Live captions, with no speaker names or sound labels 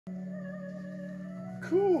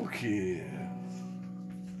Cool kids.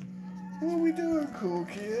 What are we doing, cool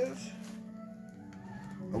kids?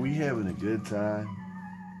 Are we having a good time?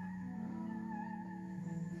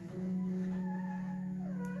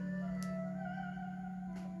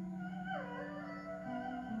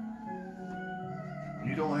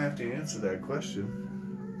 You don't have to answer that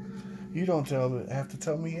question. You don't have to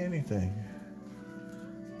tell me anything.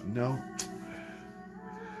 No.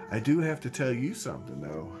 I do have to tell you something,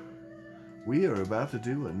 though. We are about to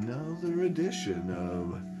do another edition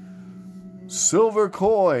of Silver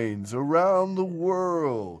Coins Around the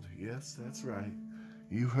World. Yes, that's right.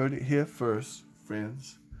 You heard it here first,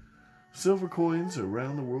 friends. Silver Coins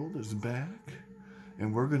Around the World is back,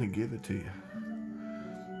 and we're going to give it to you.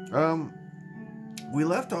 We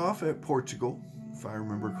left off at Portugal, if I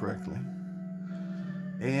remember correctly.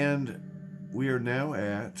 And we are now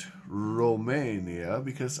at Romania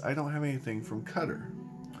because I don't have anything from Qatar.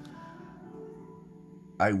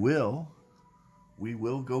 We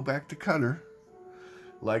will go back to Qatar,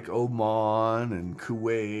 like Oman and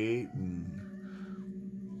Kuwait and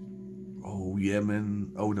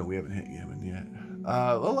Yemen. Oh no, we haven't hit Yemen yet.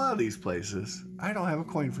 A lot of these places, I don't have a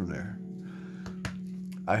coin from there.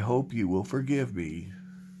 I hope you will forgive me.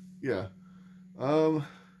 Yeah.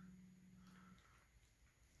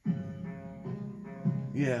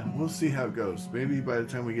 Yeah, we'll see how it goes. Maybe by the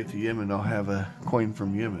time we get to Yemen, I'll have a coin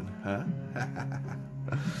from Yemen, huh?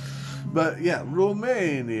 But yeah,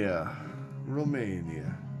 Romania.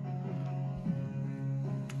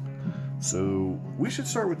 So we should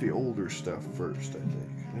start with the older stuff first, I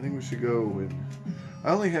think. I think we should go with...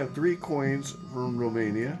 I only have 3 coins from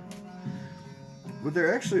Romania. But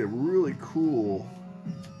they're actually a really cool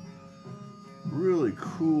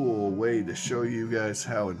way to show you guys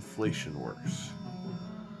how inflation works.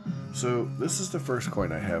 So this is the first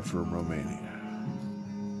coin I have from Romania.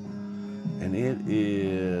 And it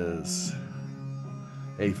is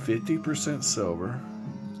a 50% silver,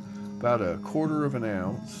 about a quarter of an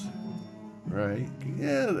ounce, right?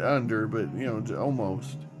 Yeah, under, but you know,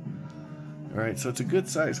 almost. All right, so it's a good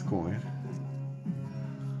sized coin.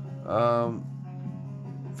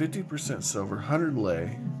 50% silver, 100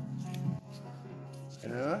 lei.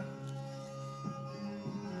 Yeah.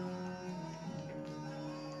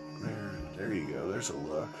 There you go. There's a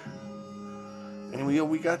look. And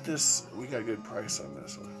we got this. We got a good price on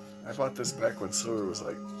this one. I bought this back when silver was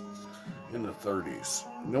like in the 30s.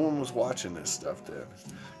 No one was watching this stuff then.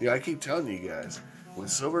 Yeah, I keep telling you guys, when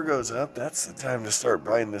silver goes up, that's the time to start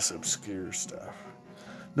buying this obscure stuff.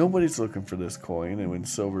 Nobody's looking for this coin, and when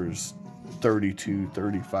silver's $32,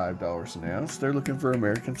 $35 an ounce, they're looking for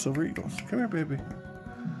American silver eagles. Come here, baby.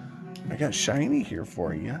 I got shiny here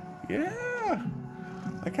for you. Yeah,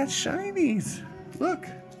 I got shinies. Look,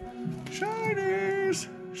 shinies.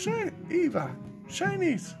 Eva,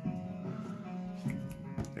 shinies.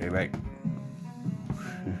 Hey, mate.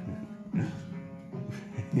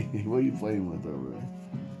 What are you playing with over there?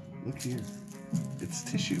 Look here. It's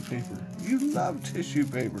tissue paper. You love tissue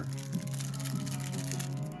paper.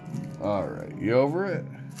 All right, you over it?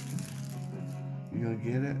 You gonna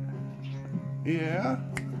get it? Yeah.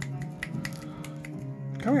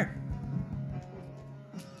 Come here.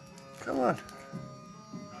 Come on.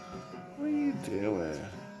 What are you doing?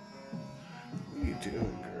 What are you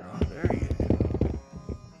doing, girl? There you go.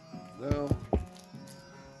 No.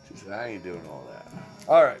 She said, I ain't doing all that.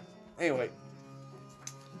 All right. Anyway.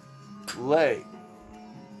 Lei'd.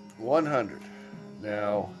 100.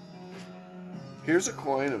 Now, here's a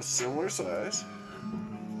coin of similar size.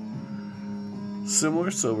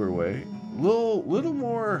 Similar silver weight. Little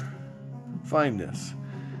more fineness.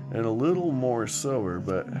 And a little more silver,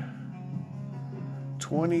 but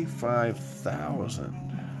 25,000.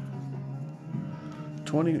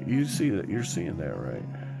 20. You see that? You're seeing that, right?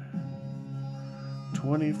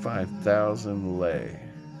 25,000 lei.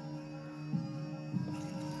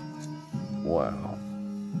 Wow.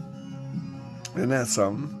 Isn't that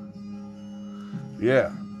something?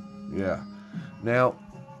 Yeah. Yeah. Now,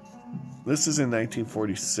 this is in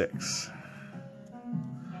 1946.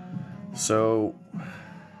 So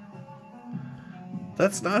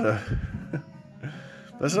that's not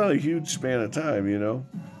a huge span of time, you know.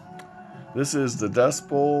 This is the Dust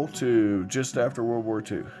Bowl to just after World War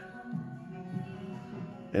II.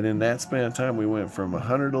 And in that span of time, we went from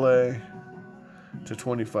 100 lei to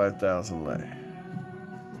 25,000 lei.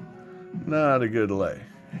 Not a good lei.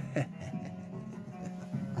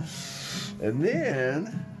 And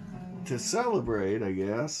then, to celebrate, I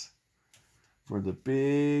guess, for the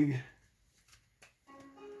big,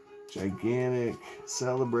 gigantic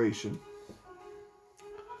celebration,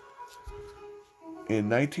 in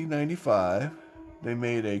 1995, they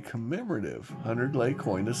made a commemorative 100 lei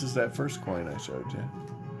coin. This is that first coin I showed you.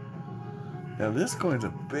 Now this coin's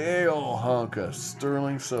a big old hunk of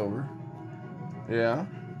sterling silver. Yeah.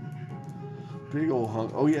 Big old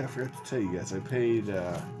hunk. Oh yeah, I forgot to tell you guys, I paid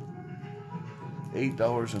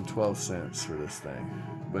 $8.12 for this thing.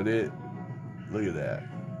 But look at that.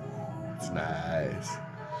 It's nice.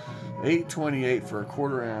 $8.28 for a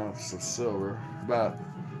 1/4 ounce of silver. About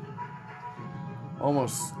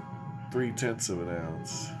almost 3/10 of an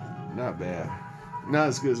ounce. Not bad. Not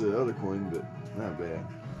as good as the other coin, but not bad.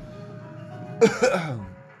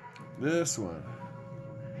 This one.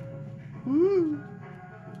 Woo!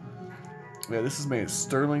 Yeah, this is made of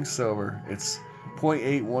sterling silver. It's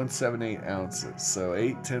 0.8178 ounces, so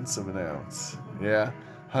 8/10 of an ounce. Yeah,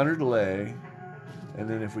 100 lei. And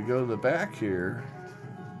then if we go to the back here,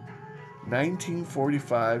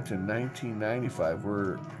 1945 to 1995,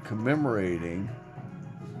 we're commemorating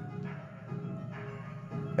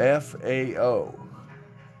FAO.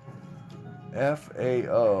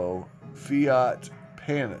 FAO, Fiat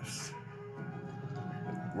Panis.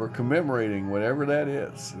 We're commemorating whatever that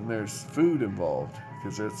is. And there's food involved,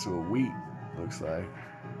 because it's a wheat, looks like.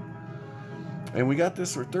 And we got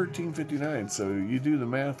this for $13.59, so you do the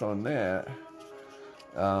math on that.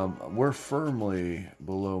 We're firmly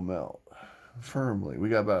below melt. Firmly. We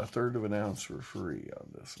got about 1/3 of an ounce for free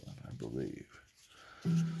on this one, I believe.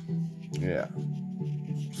 Yeah.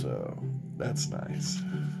 So, that's nice.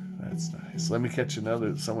 That's nice. Let me catch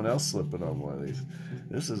someone else slipping on one of these.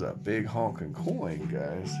 This is a big honking coin,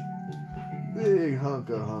 guys. Big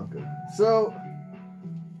honka. So,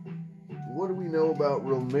 what do we know about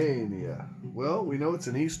Romania? Well, we know it's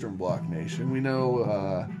an Eastern Bloc nation. We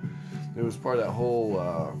know it was part of that whole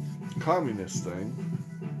communist thing.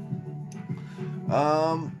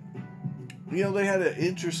 You know, they had an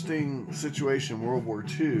interesting situation in World War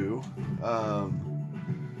II.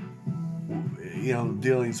 You know,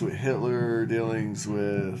 dealings with Hitler, dealings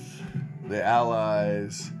with the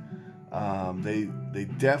Allies. They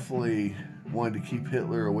definitely wanted to keep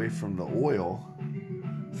Hitler away from the oil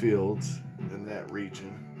fields in that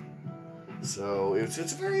region. So it's a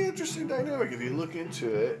very interesting dynamic if you look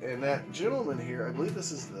into it. And that gentleman here, I believe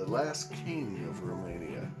this is the last king of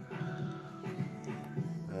Romania.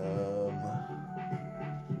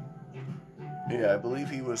 Yeah, I believe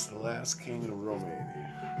he was the last king of Romania.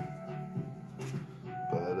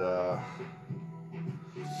 But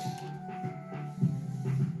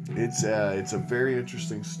it's a very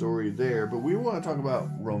interesting story there. But we want to talk about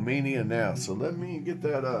Romania now, so let me get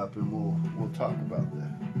that up and we'll talk about that.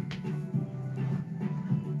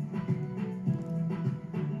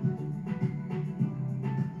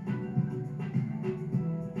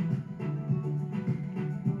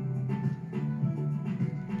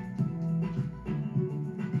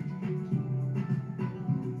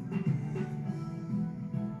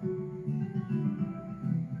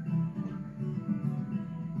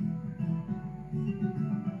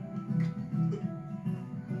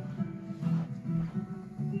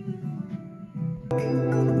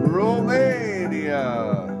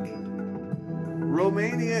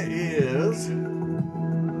 Romania is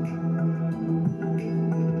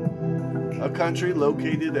a country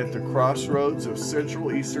located at the crossroads of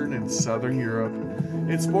Central, Eastern, and Southern Europe.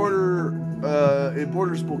 It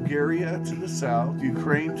borders Bulgaria to the south,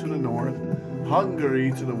 Ukraine to the north,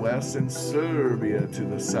 Hungary to the west, and Serbia to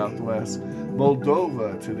the southwest,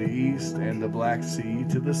 Moldova to the east, and the Black Sea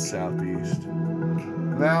to the southeast.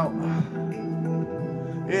 Now,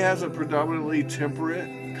 it has a predominantly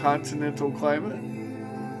temperate continental climate,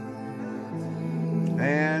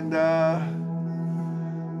 and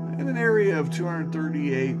in an area of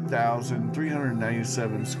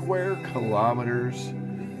 238,397 square kilometers,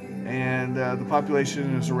 and the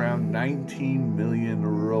population is around 19 million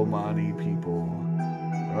Romani people.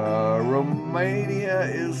 Romania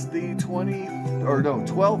is the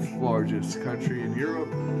 12th largest country in Europe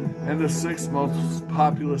and the 6th most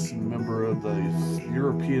populous member of the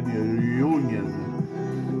European Union.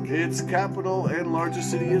 Its capital and largest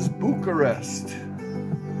city is Bucharest.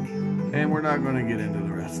 And we're not going to get into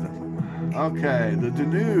the rest of them. Okay, the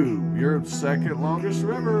Danube, Europe's 2nd longest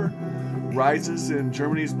river, rises in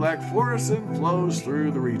Germany's Black Forest and flows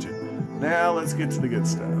through the region. Now let's get to the good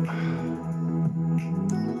stuff.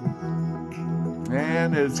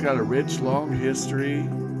 And it's got a rich, long history.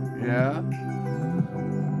 Yeah.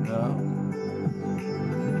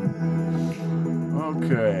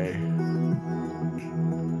 Okay.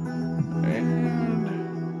 And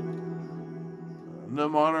the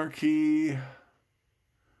monarchy.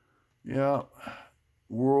 Yeah.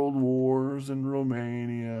 World wars in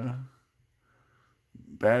Romania.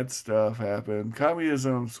 Bad stuff happened.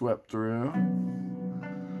 Communism swept through.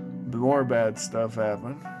 More bad stuff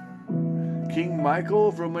happened. King Michael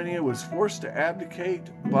of Romania was forced to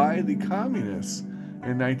abdicate by the communists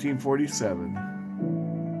in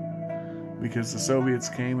 1947 because the Soviets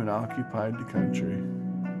came and occupied the country.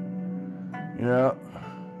 Yeah.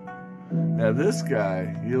 Now this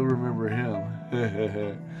guy, you'll remember him.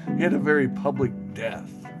 He had a very public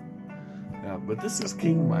death. But this is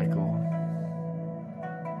King Michael.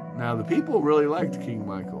 Now the people really liked King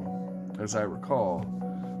Michael, as I recall.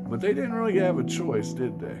 But they didn't really have a choice,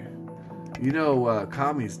 did they? You know,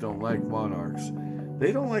 commies don't like monarchs.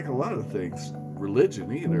 They don't like a lot of things.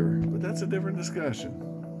 Religion either. But that's a different discussion.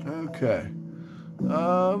 Okay. You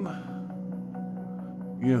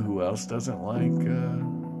know who else doesn't like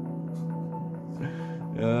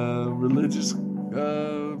religious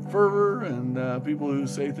fervor and people who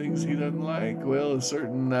say things he doesn't like? Well, a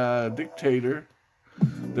certain dictator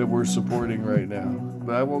that we're supporting right now.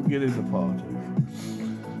 But I won't get into politics.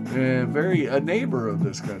 And a neighbor of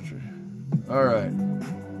this country. All right.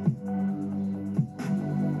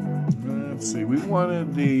 Let's see. We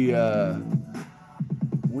wanted the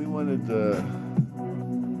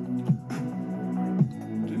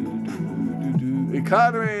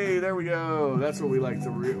economy. There we go. That's what we like to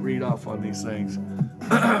read off on these things.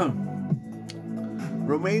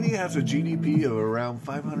 Romania has a GDP of around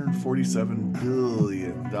 $547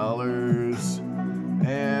 billion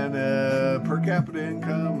and a per capita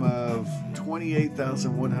income of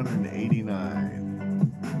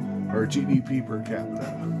 $28,189, or GDP per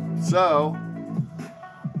capita. So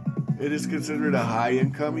it is considered a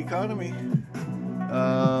high-income economy,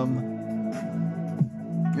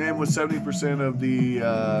 and with 70% of the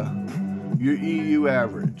EU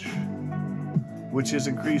average, which has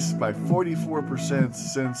increased by 44%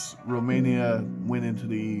 since Romania went into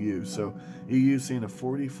the EU. So EU's seen a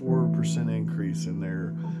 44% increase in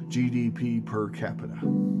their GDP per capita.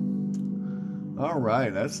 All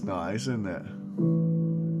right, that's nice, isn't it?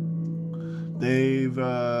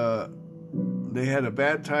 They had a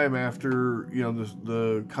bad time after, you know,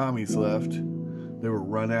 the commies left. They were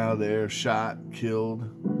run out of there, shot, killed.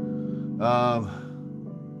 But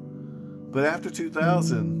after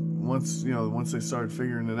 2000. Once they started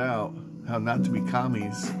figuring it out, how not to be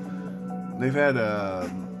commies, they've had a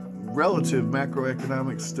relative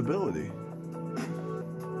macroeconomic stability,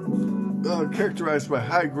 characterized by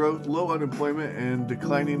high growth, low unemployment, and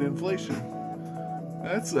declining inflation.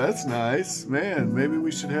 That's nice, man. Maybe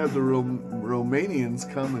we should have the Romanians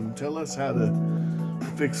come and tell us how to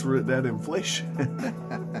fix that inflation.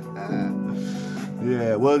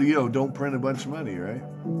 Yeah, well, don't print a bunch of money, right?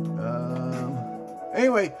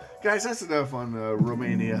 Anyway, guys, that's enough on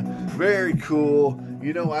Romania. Very cool.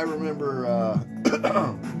 I remember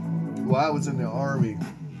while I was in the Army,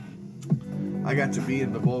 I got to be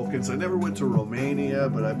in the Balkans. I never went to Romania,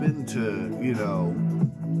 but I've been to,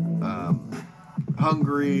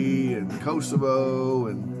 Hungary and Kosovo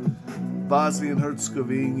and Bosnia and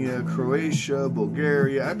Herzegovina, Croatia,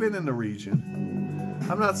 Bulgaria. I've been in the region.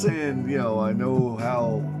 I'm not saying, I know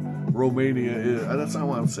how Romania is. That's not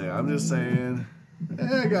what I'm saying. I'm just saying,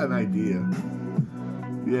 I got an idea.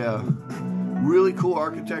 Yeah. Really cool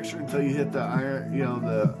architecture until you hit the iron,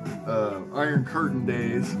 the Iron Curtain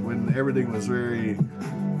days when everything was very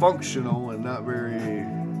functional and not very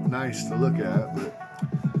nice to look at.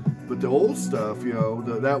 But the old stuff,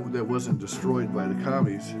 that wasn't destroyed by the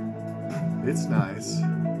commies, it's nice.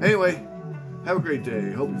 Anyway, have a great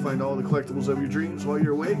day. Hope you find all the collectibles of your dreams while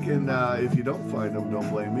you're awake. And if you don't find them, don't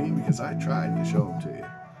blame me, because I tried to show them to you.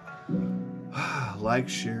 Like,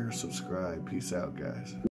 share, subscribe. Peace out, guys.